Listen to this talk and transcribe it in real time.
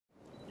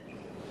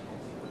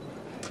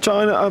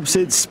China ups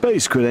its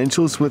space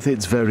credentials with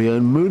its very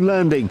own moon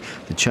landing,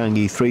 the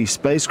Chang'e 3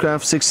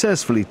 spacecraft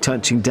successfully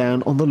touching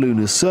down on the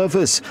lunar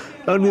surface.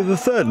 Only the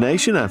third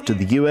nation after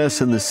the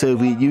US and the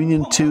Soviet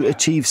Union to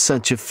achieve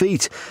such a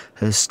feat.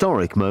 A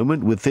historic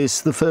moment, with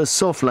this the first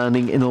soft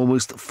landing in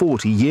almost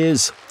 40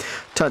 years.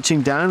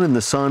 Touching down in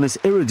the Sinus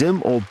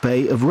Iridium, or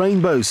Bay of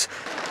Rainbows.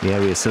 The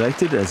area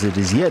selected, as it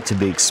is yet to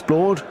be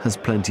explored, has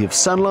plenty of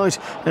sunlight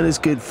and is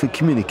good for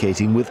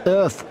communicating with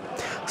Earth.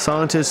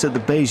 Scientists at the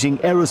Beijing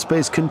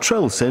Aerospace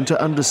Control Center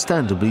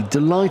understandably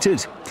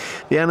delighted.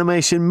 The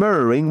animation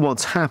mirroring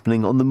what's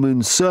happening on the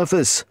moon's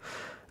surface.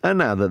 And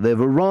now that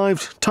they've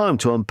arrived, time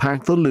to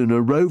unpack the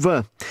lunar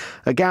rover.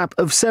 A gap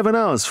of 7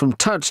 hours from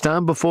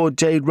touchdown before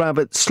Jade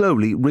Rabbit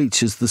slowly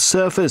reaches the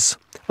surface.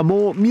 A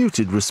more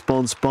muted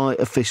response by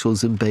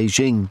officials in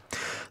Beijing.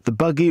 The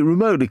buggy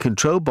remotely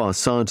controlled by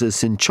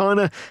scientists in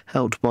China,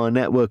 helped by a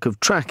network of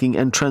tracking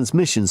and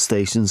transmission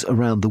stations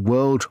around the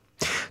world.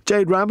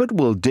 Jade Rabbit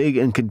will dig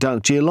and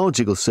conduct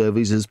geological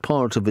surveys as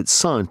part of its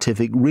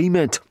scientific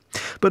remit.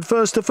 But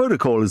first, a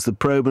photocall as the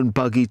probe and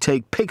buggy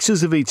take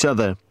pictures of each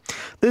other.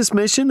 This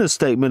mission, a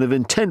statement of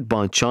intent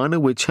by China,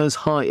 which has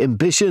high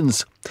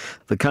ambitions.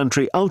 The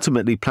country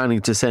ultimately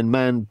planning to send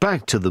man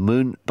back to the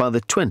moon by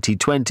the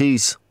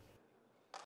 2020s.